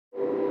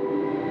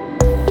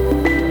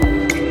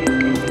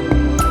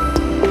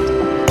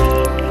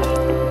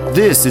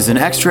This is an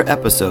extra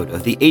episode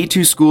of the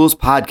A2Schools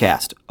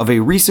podcast of a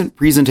recent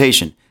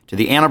presentation to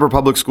the Ann Arbor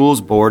Public Schools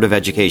Board of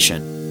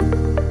Education.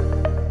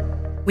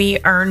 We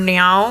are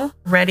now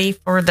ready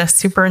for the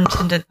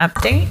superintendent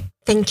update.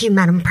 Thank you,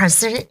 Madam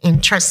President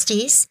and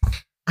trustees,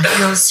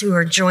 those who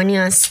are joining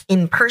us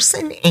in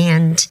person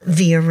and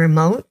via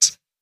remote.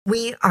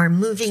 We are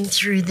moving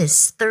through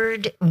this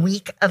third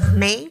week of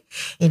May.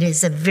 It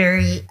is a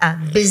very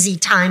busy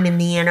time in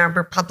the Ann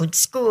Arbor Public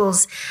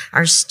Schools.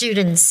 Our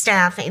students,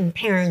 staff, and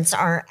parents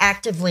are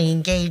actively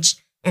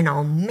engaged in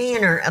all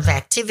manner of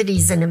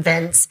activities and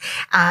events,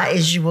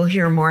 as you will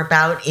hear more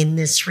about in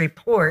this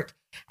report.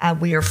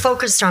 We are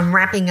focused on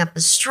wrapping up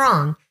a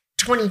strong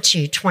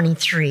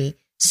 22-23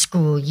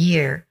 school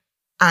year.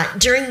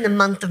 During the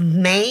month of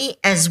May,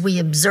 as we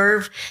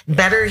observe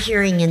Better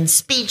Hearing and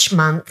Speech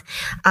Month,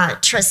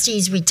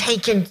 trustees, we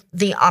take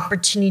the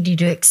opportunity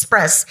to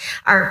express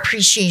our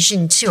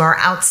appreciation to our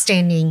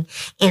outstanding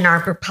Ann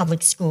Arbor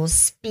Public Schools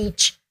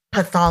speech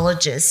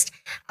pathologist.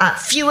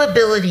 Few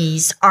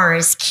abilities are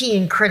as key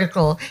and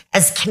critical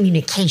as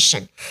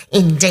communication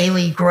in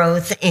daily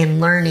growth and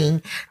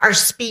learning. Our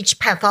speech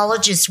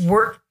pathologists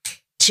work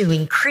to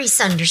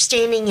increase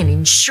understanding and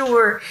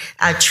ensure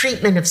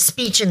treatment of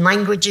speech and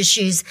language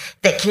issues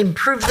that can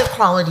improve the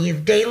quality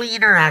of daily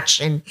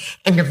interaction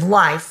and of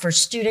life for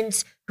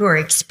students who are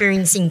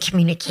experiencing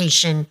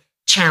communication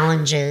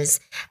challenges.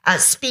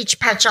 Speech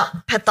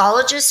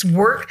pathologists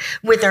work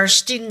with our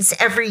students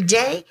every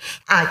day.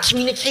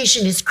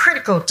 Communication is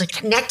critical to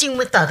connecting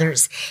with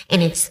others,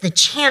 and it's the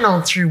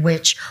channel through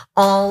which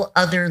all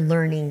other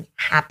learning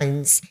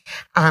happens.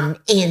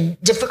 And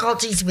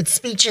difficulties with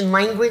speech and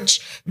language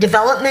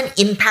development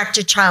impact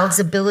a child's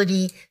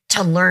ability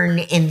to learn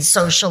and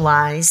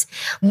socialize.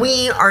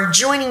 We are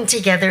joining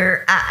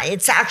together.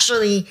 It's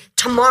actually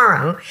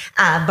tomorrow,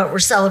 but we're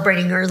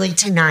celebrating early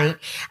tonight,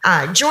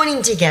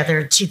 joining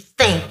together to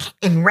thank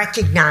and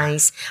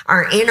recognize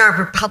our Ann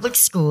Arbor Public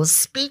Schools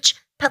speech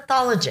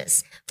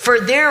pathologists for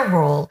their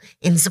role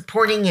in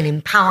supporting and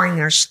empowering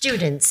our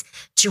students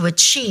to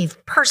achieve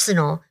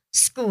personal,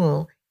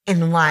 school,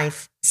 and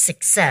life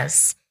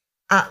success.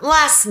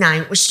 Last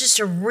night was just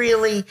a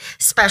really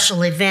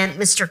special event.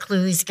 Mr.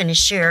 Cluey's going to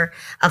share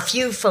a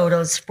few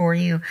photos for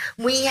you.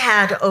 We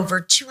had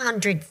over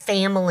 200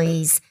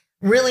 families,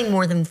 really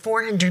more than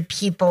 400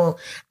 people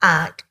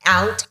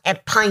out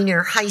at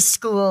Pioneer High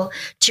School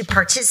to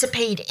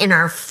participate in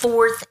our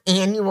 4th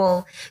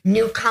annual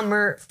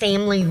Newcomer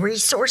Family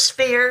Resource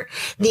Fair.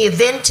 The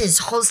event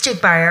is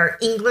hosted by our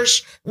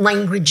English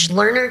Language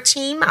Learner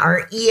team,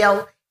 our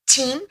EL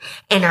team,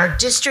 and our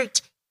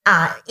district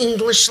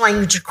English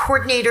language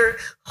coordinator,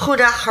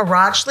 Huda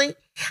Harajli.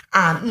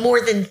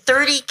 More than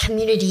 30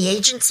 community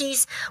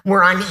agencies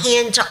were on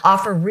hand to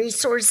offer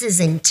resources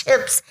and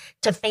tips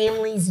to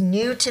families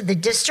new to the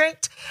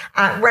district.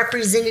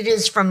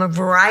 Representatives from a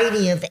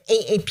variety of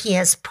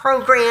AAPS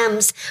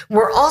programs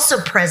were also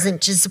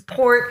present to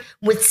support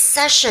with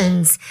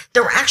sessions.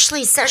 There were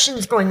actually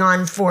sessions going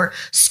on for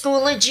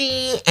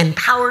Schoology and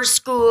Power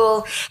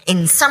School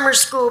and summer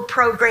school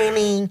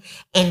programming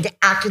and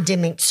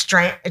academic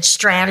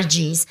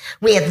strategies.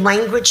 We had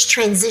language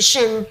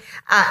translation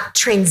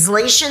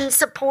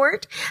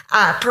support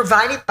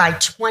provided by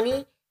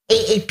 20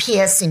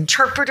 AAPS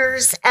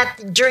interpreters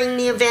during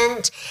the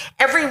event.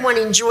 Everyone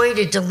enjoyed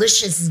a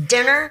delicious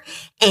dinner,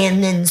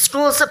 and then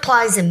school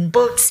supplies and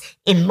books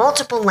in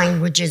multiple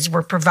languages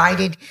were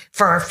provided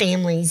for our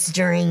families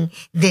during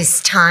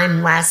this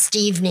time last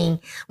evening.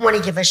 I want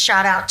to give a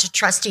shout out to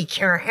Trustee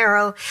Kara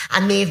Harrow. I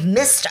may have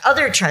missed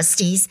other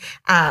trustees.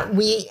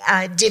 We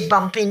did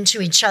bump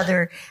into each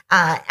other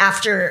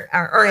after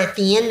or at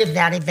the end of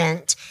that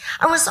event.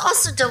 I was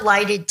also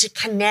delighted to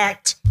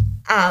connect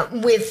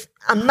with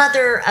a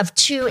mother of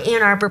 2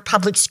 Ann Arbor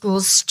Public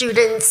Schools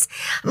students.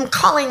 I'm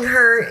calling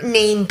her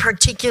name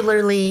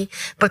particularly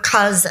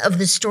because of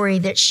the story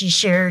that she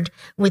shared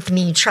with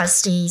me,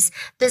 trustees.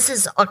 This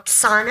is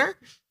Oksana.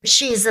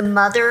 She is the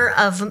mother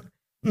of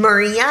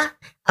Maria,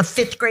 a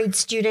 5th grade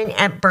student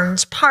at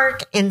Burns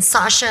Park, and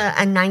Sasha,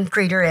 a 9th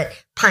grader at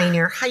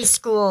Pioneer High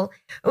School.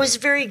 I was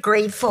very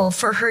grateful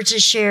for her to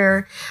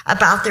share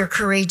about their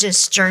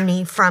courageous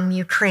journey from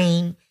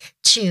Ukraine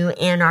to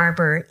Ann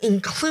Arbor,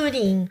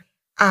 including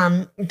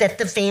that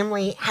the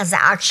family has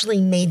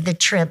actually made the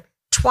trip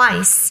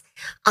twice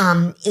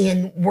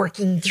in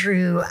working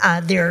through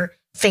their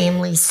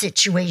family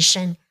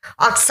situation.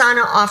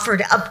 Oksana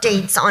offered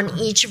updates on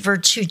each of her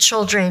 2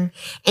 children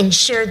and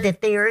shared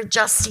that they are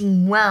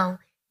adjusting well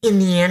in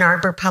the Ann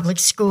Arbor Public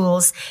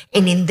Schools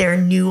and in their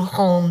new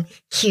home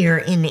here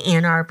in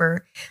Ann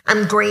Arbor.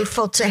 I'm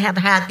grateful to have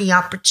had the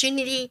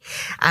opportunity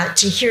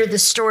to hear the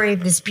story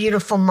of this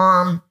beautiful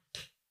mom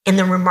and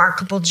the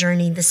remarkable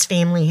journey this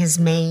family has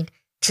made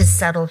to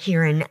settle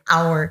here in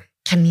our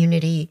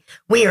community.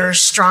 We are a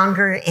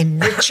stronger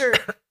and richer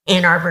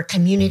Ann Arbor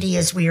community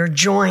as we are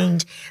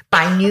joined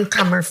by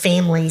newcomer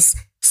families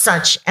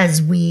such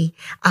as we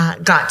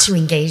got to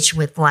engage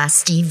with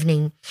last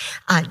evening.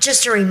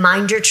 Just a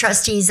reminder,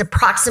 trustees,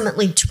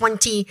 approximately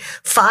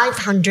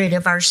 2,500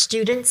 of our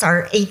students,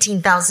 our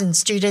 18,000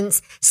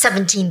 students,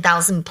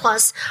 17,000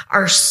 plus,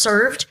 are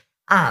served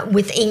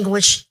with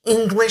English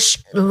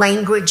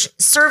language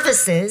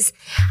services.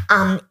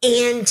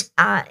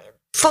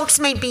 Folks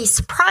may be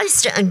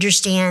surprised to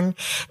understand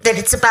that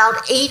it's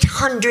about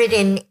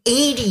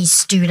 880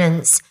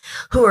 students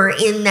who are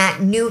in that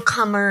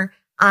newcomer,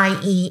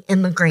 i.e.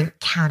 immigrant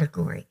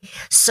category.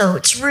 So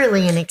it's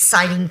really an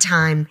exciting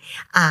time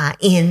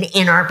in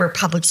Ann Arbor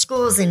Public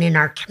Schools and in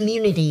our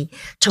community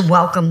to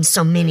welcome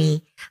so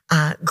many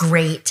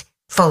great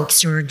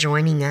folks who are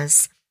joining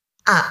us.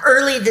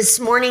 Early this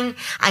morning,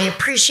 I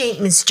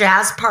appreciate Ms.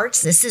 Jazz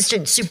Parks,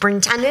 Assistant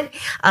Superintendent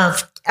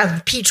of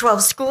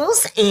P12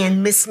 Schools,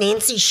 and Ms.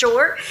 Nancy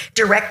Shore,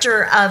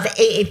 Director of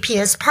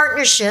AAPS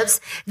Partnerships.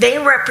 They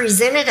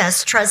represented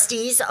us,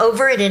 trustees,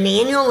 over at an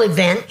annual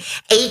event,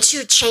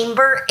 A2Y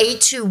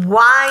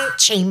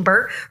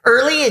Chamber,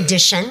 early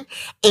edition,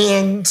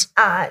 and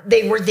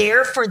they were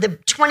there for the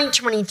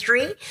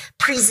 2023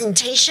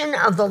 presentation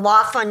of the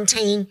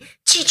LaFontaine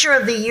Teacher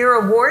of the Year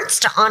Awards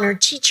to honor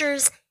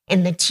teachers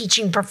in the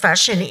teaching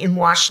profession in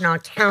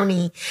Washtenaw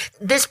County.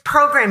 This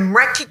program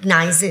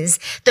recognizes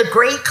the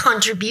great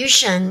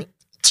contribution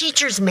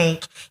teachers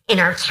make in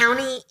our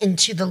county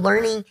into the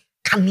learning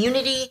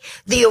community.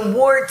 The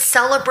award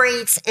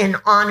celebrates and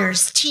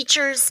honors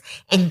teachers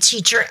and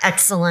teacher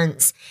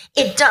excellence.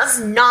 It does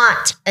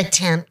not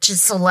attempt to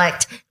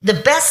select the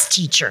best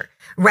teacher,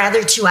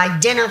 rather to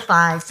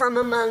identify from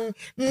among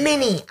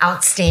many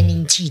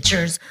outstanding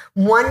teachers,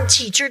 one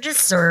teacher to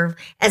serve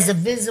as a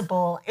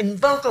visible and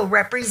vocal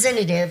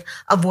representative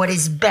of what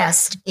is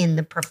best in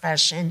the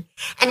profession.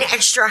 An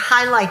extra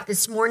highlight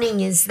this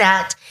morning is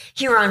that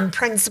Huron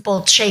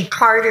Principal Che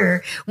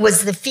Carter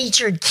was the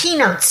featured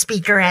keynote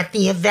speaker at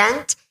the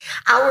event.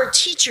 Our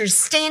teachers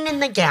stand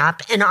in the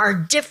gap and are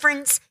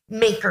difference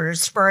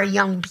makers for our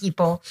young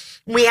people.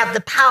 We have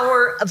the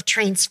power of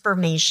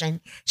transformation,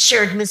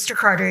 shared Mr.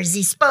 Carter as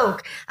he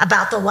spoke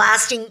about the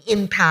lasting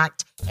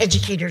impact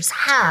educators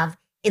have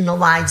in the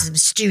lives of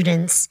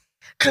students.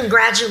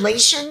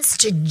 Congratulations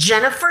to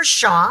Jennifer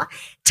Shaw,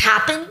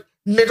 Tappan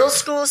Middle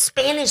School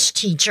Spanish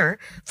teacher,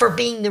 for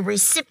being the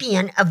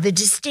recipient of the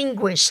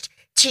Distinguished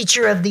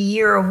Teacher of the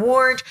Year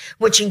Award,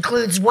 which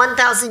includes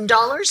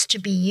 $1,000 to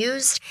be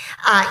used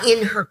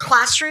in her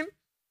classroom.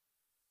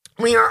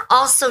 We are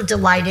also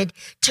delighted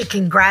to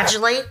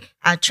congratulate,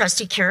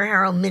 Trustee Kara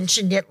Harrell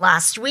mentioned it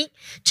last week,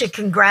 to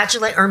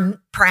congratulate, or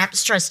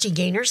perhaps Trustee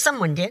Gaynor,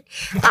 someone did.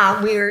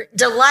 We're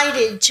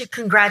delighted to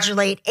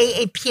congratulate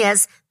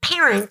AAPS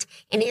parent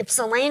in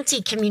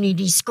Ypsilanti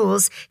Community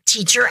Schools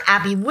teacher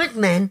Abby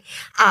Woodman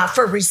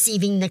for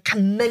receiving the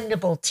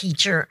Commendable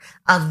Teacher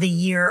of the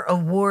Year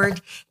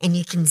Award. And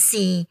you can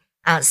see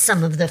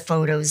some of the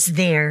photos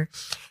there.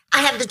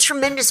 I had the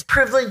tremendous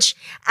privilege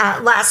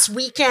last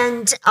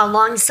weekend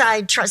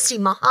alongside Trustee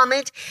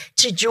Muhammad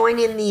to join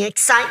in the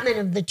excitement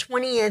of the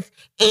 20th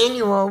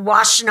annual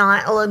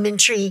Washtenaw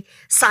Elementary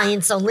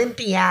Science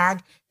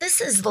Olympiad. This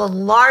is the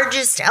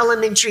largest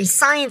elementary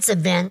science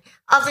event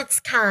of its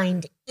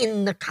kind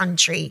in the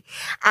country.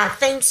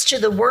 Thanks to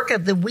the work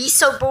of the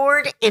WISO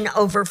board and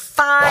over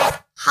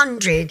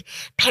 500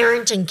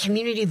 parent and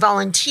community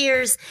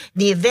volunteers,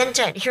 the event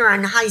at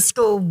Huron High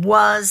School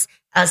was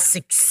a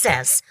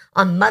success.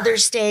 On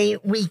Mother's Day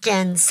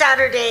weekend,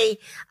 Saturday,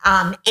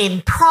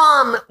 and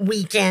prom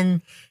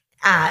weekend,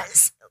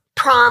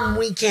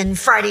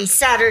 Friday,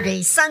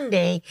 Saturday,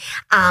 Sunday.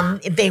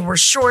 They were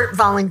short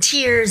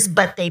volunteers,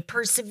 but they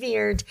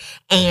persevered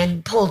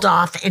and pulled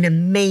off an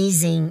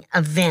amazing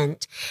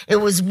event. It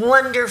was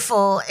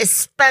wonderful,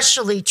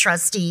 especially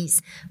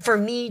trustees, for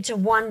me to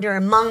wander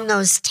among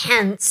those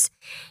tents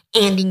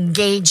and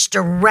engage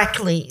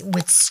directly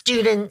with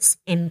students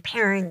and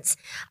parents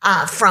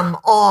from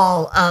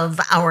all of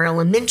our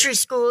elementary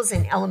schools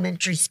and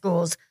elementary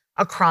schools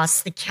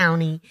across the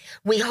county.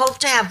 We hope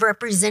to have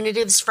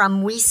representatives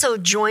from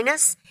WISO join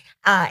us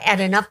at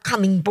an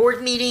upcoming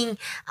board meeting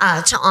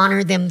to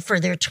honor them for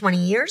their 20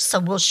 years. So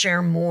we'll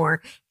share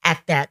more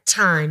at that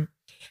time.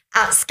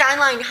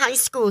 Skyline High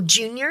School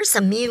juniors,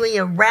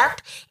 Amelia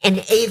Rep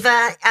and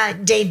Ava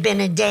De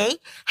Benedet,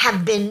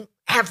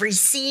 have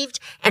received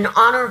an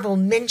honorable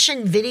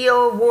mention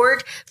video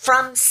award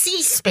from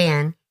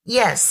C-SPAN.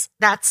 Yes,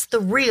 that's the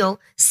real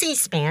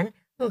C-SPAN,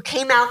 who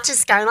came out to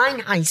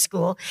Skyline High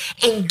School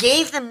and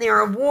gave them their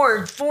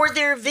award for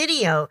their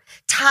video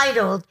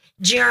titled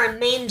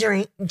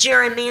Gerrymandering,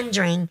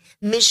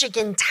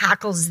 Michigan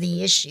Tackles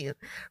the Issue.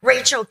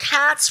 Rachel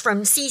Katz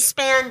from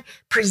C-SPAN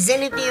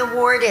presented the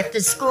award at the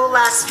school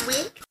last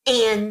week,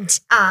 and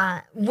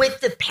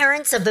with the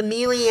parents of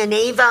Amelia and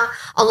Ava,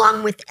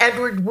 along with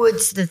Edward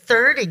Woods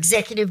III,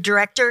 Executive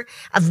Director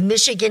of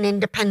Michigan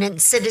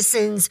Independent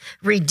Citizens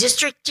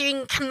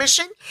Redistricting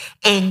Commission,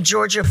 and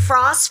Georgia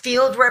Frost,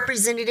 Field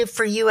Representative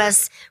for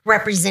U.S.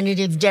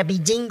 Representative Debbie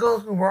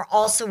Dingle, who were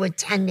also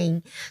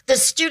attending. The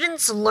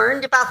students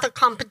learned about the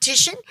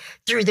competition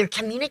through their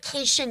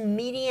Communication,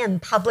 Media,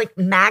 and Public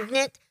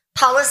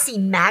Policy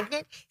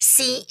Magnet,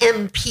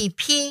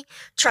 CMPP.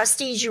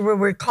 Trustees, you will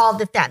recall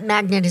that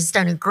magnet has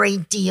done a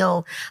great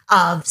deal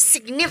of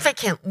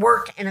significant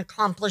work and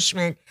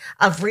accomplishment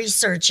of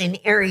research in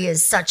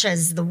areas such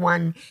as the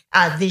one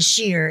this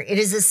year. It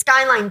is a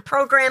Skyline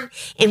program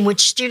in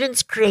which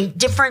students create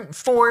different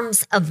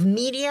forms of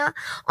media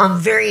on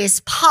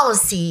various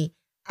policy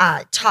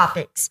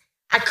topics.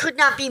 I could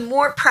not be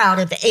more proud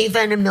of Ava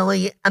and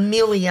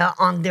Amelia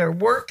on their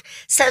work,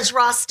 says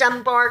Ross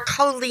Dunbar,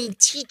 co-lead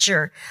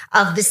teacher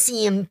of the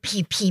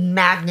CMPP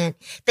Magnet.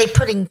 They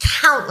put in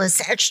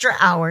countless extra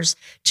hours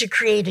to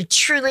create a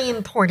truly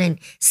important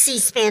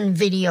C-SPAN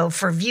video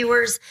for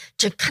viewers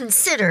to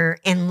consider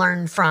and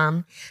learn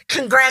from.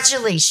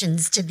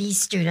 Congratulations to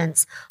these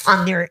students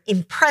on their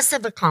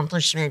impressive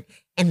accomplishment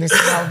and this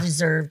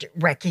well-deserved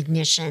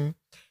recognition.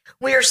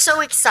 We are so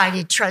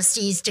excited,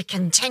 trustees, to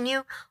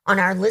continue on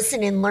our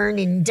Listen and Learn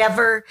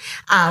endeavor.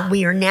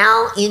 We are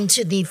now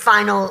into the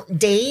final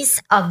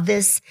days of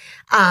this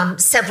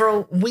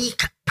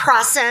several-week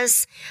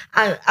process.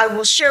 I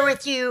will share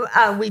with you,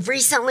 we've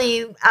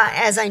recently,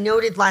 as I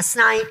noted last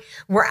night,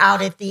 we're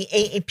out at the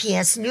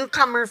AAPS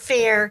Newcomer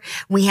Fair.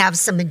 We have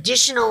some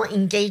additional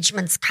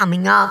engagements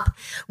coming up.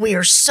 We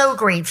are so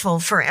grateful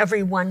for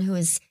everyone who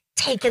is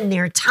taken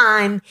their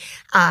time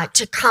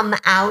to come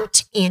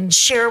out and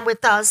share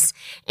with us.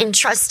 And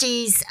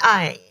trustees,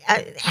 I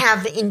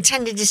have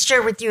intended to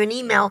share with you an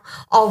email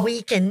all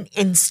week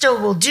and still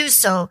will do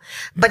so.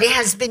 But it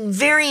has been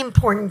very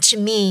important to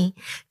me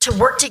to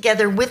work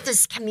together with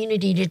this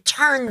community to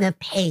turn the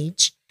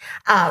page,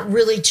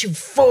 really to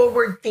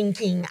forward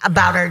thinking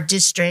about our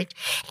district.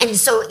 And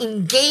so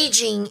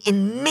engaging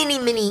in many,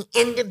 many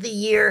end of the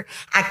year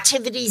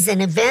activities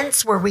and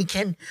events where we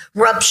can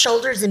rub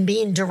shoulders and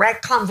be in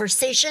direct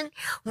conversation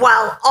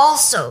while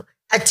also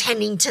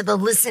attending to the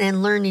Listen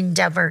and Learn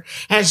endeavor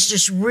has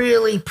just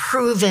really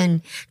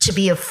proven to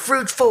be a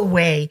fruitful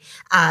way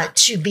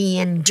to be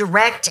in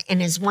direct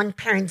and, as one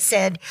parent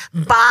said,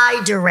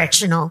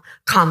 bi-directional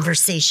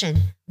conversation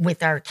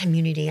with our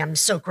community. I'm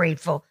so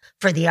grateful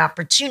for the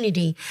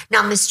opportunity.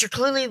 Now, Mr.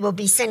 Cluley will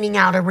be sending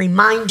out a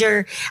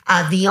reminder.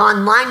 The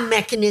online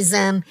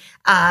mechanism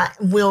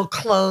will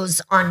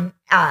close on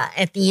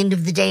at the end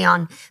of the day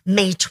on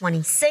May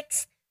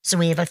 26th. So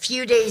we have a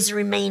few days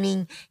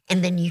remaining,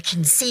 and then you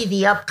can see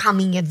the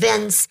upcoming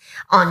events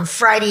on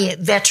Friday at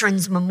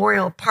Veterans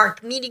Memorial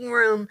Park Meeting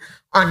Room,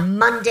 on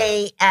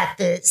Monday at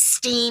the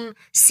STEAM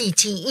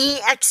CTE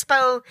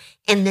Expo,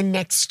 and the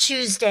next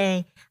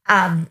Tuesday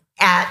at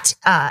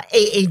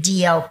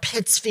AADL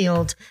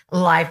Pittsfield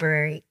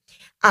Library.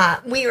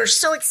 We are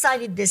so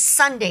excited this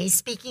Sunday,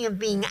 speaking of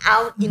being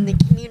out in the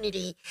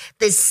community,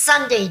 this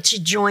Sunday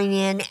to join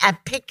in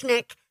at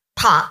Picnic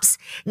Pops.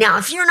 Now,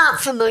 if you're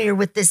not familiar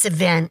with this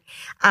event,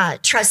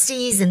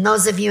 trustees and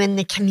those of you in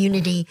the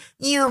community,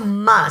 you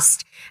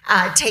must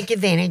take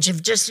advantage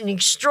of just an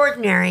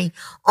extraordinary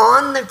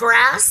on the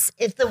grass,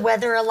 if the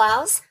weather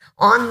allows,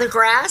 on the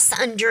grass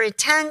under a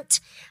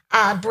tent.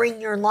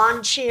 Bring your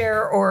lawn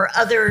chair or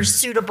other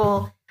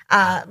suitable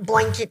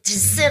blanket to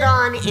sit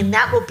on, and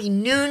that will be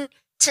noon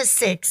to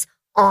 6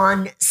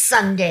 on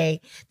Sunday.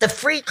 The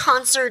free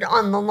concert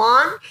on the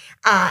lawn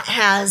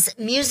has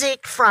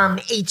music from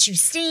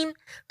A2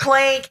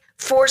 Clegg,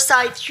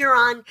 Forsyth,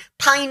 Huron,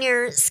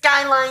 Pioneer,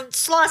 Skyline,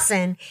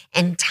 Slauson,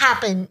 and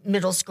Tappan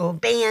Middle School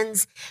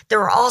bands.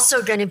 There are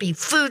also going to be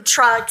food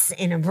trucks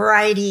and a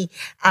variety.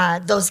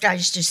 Those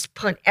guys just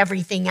put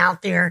everything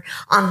out there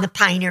on the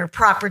Pioneer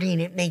property,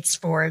 and it makes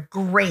for a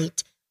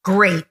great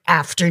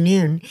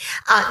afternoon.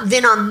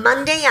 Then on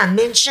Monday, I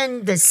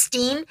mentioned the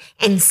STEAM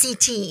and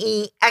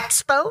CTE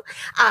Expo.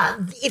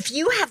 If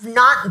you have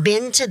not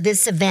been to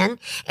this event,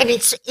 and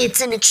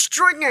it's an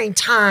extraordinary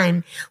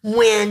time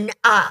when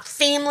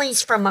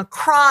families from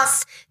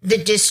across the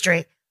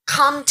district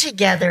come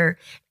together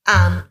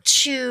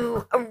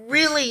to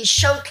really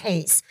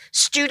showcase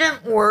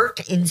student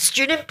work and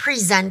student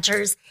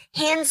presenters,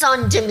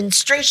 hands-on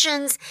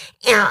demonstrations.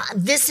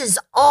 This is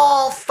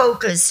all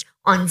focused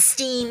on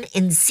STEAM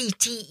and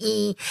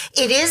CTE.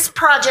 It is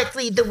Project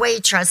Lead the Way,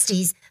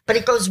 trustees, but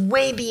it goes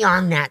way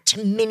beyond that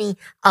to many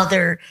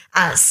other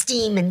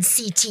STEAM and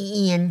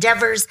CTE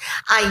endeavors.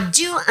 I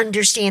do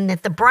understand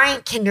that the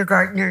Bryant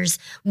kindergartners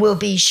will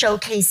be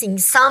showcasing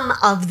some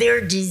of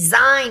their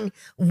design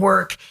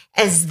work,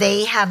 as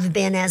they have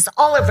been, as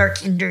all of our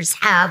kinders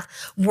have,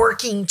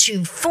 working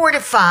to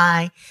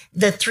fortify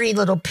the Three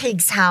Little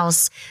Pigs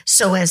house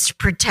so as to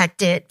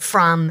protect it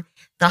from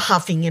the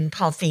huffing and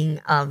puffing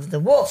of the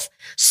wolf.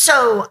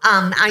 So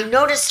I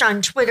noticed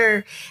on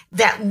Twitter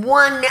that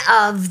one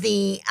of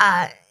the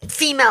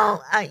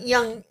female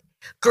young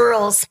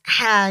girls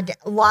had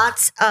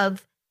lots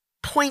of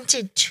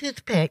pointed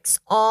toothpicks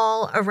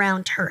all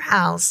around her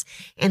house,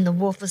 and the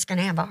wolf was going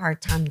to have a hard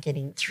time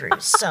getting through.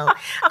 So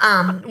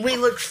we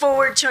look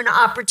forward to an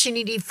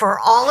opportunity for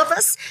all of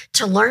us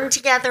to learn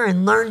together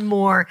and learn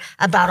more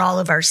about all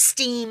of our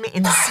STEAM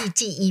and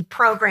CTE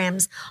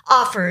programs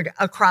offered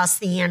across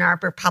the Ann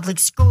Arbor Public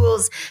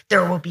Schools.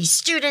 There will be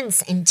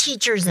students and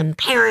teachers and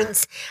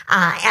parents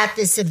at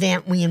this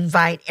event. We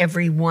invite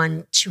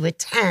everyone to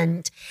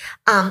attend.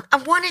 I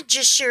want to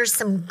just share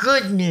some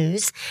good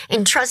news.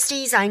 And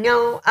trustees, I know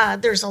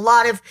there's a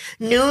lot of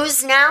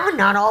news now.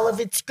 Not all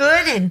of it's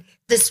good, and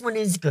this one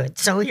is good.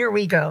 So here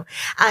we go.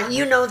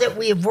 You know that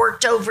we have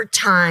worked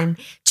overtime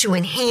to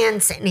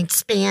enhance and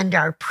expand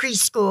our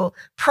preschool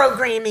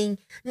programming,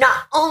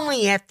 not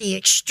only at the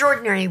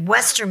extraordinary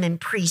Westerman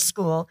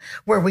Preschool,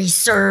 where we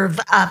serve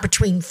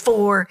between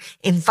 400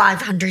 and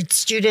 500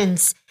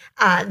 students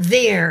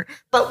there,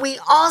 but we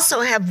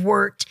also have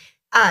worked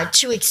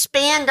to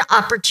expand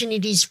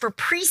opportunities for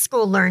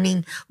preschool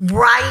learning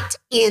right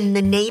in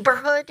the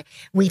neighborhood.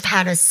 We've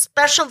had a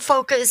special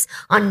focus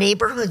on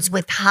neighborhoods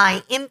with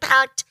high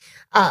impact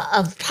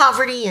of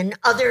poverty and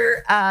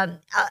other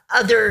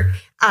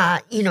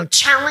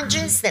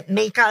challenges that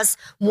make us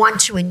want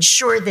to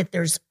ensure that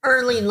there's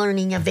early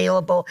learning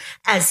available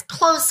as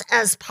close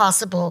as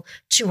possible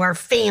to our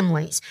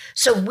families.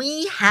 So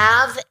we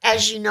have,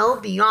 as you know,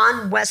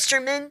 beyond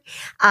Westerman,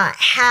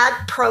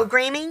 had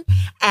programming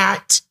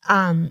at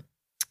Allen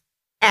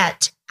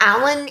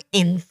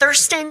and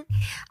Thurston.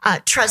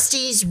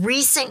 Trustees,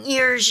 recent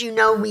years, you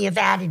know, we have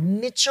added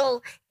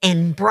Mitchell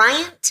and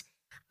Bryant.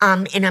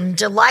 And I'm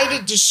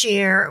delighted to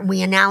share,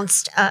 we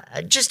announced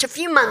just a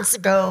few months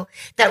ago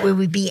that we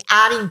would be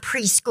adding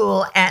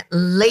preschool at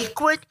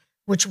Lakewood,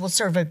 which will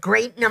serve a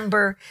great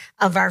number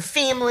of our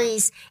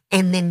families.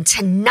 And then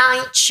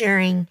tonight,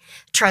 sharing,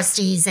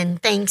 trustees,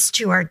 and thanks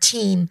to our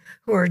team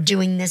who are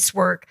doing this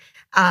work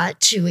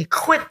to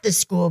equip the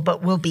school,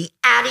 but we'll be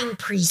adding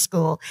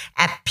preschool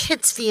at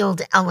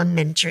Pittsfield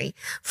Elementary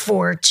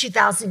for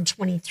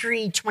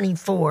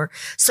 2023-24.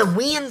 So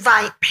we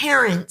invite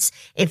parents,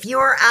 if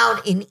you're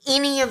out in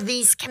any of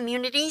these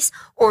communities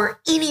or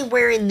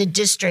anywhere in the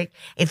district,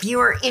 if you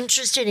are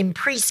interested in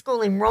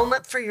preschool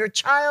enrollment for your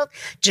child,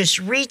 just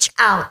reach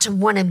out to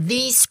one of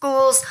these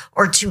schools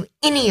or to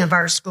any of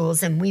our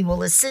schools, and we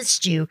will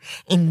assist you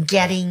in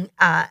getting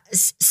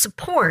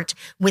support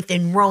with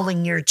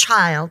enrolling your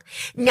child.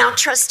 Now,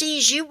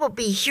 trustees, you will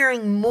be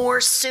hearing more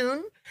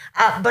soon,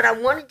 but I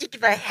wanted to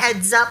give a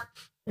heads up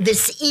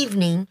this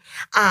evening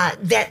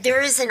that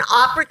there is an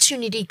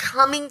opportunity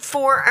coming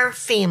for our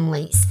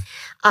families.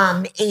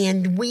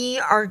 And we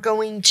are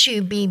going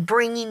to be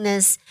bringing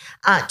this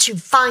to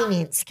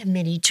Finance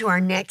Committee to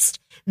our next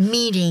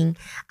meeting.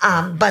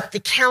 But the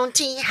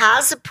county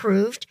has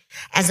approved,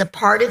 as a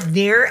part of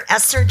their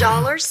ESSER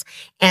dollars,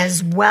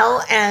 as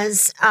well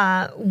as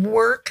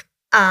work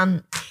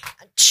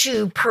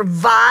to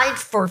provide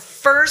for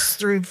 1st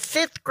through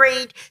 5th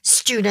grade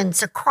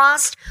students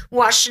across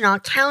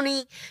Washtenaw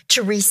County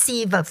to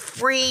receive a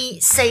free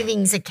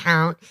savings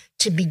account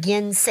to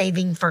begin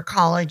saving for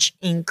college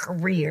and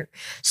career.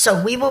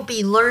 So we will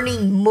be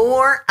learning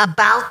more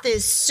about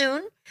this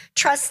soon,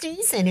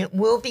 trustees, and it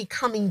will be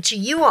coming to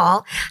you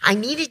all. I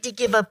needed to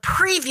give a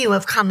preview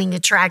of coming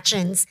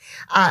attractions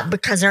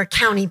because our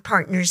county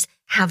partners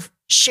have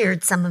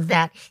shared some of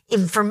that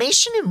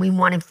information, and we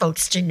wanted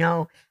folks to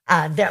know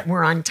that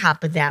we're on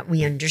top of that.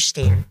 We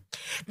understand.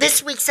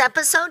 This week's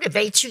episode of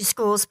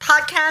A2Schools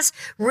podcast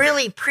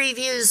really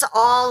previews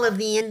all of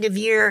the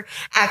end-of-year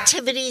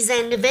activities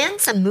and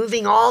events and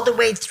moving all the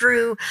way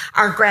through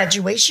our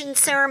graduation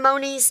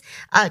ceremonies.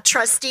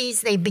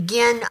 Trustees, they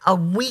begin a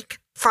week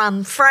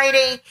from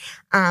Friday,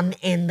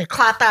 and the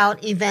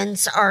clap-out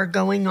events are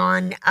going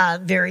on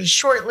very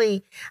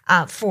shortly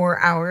for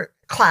our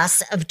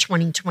class of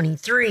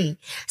 2023.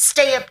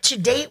 Stay up to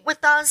date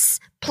with us,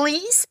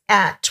 please,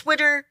 at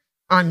Twitter,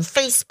 on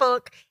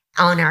Facebook,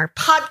 on our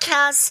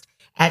podcast,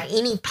 at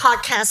any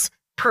podcast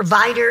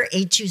provider,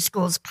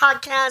 A2Schools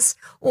podcast,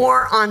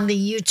 or on the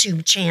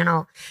YouTube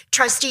channel.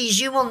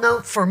 Trustees, you will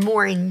note for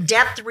more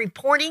in-depth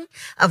reporting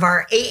of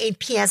our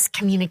AAPS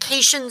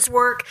communications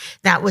work.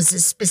 That was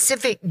a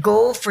specific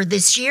goal for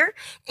this year,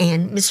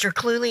 and Mr.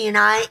 Cluley and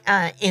I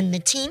and the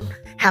team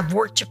have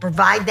worked to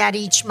provide that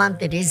each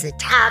month. It is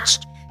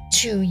attached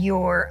to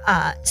your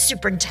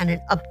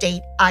superintendent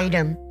update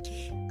item.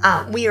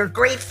 We are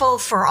grateful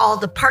for all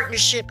the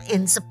partnership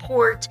and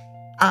support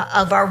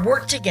of our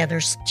work together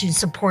to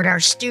support our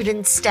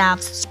students,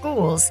 staff,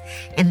 schools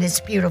in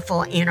this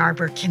beautiful Ann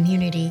Arbor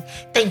community.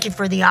 Thank you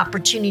for the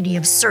opportunity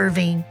of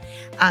serving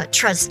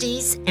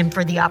trustees and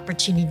for the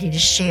opportunity to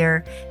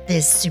share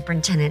this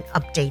superintendent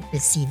update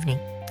this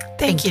evening.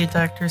 Thank you,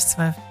 Dr.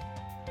 Swift.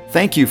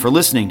 Thank you for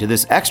listening to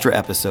this extra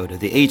episode of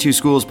the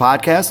A2Schools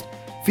podcast,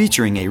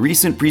 featuring a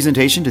recent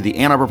presentation to the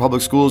Ann Arbor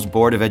Public Schools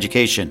Board of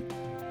Education.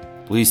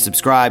 Please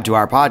subscribe to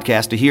our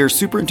podcast to hear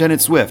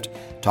Superintendent Swift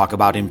talk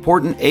about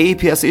important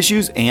AAPS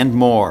issues and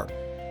more.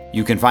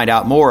 You can find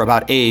out more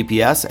about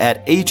AAPS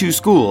at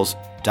A2Schools.org.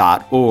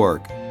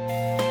 a2schools.org.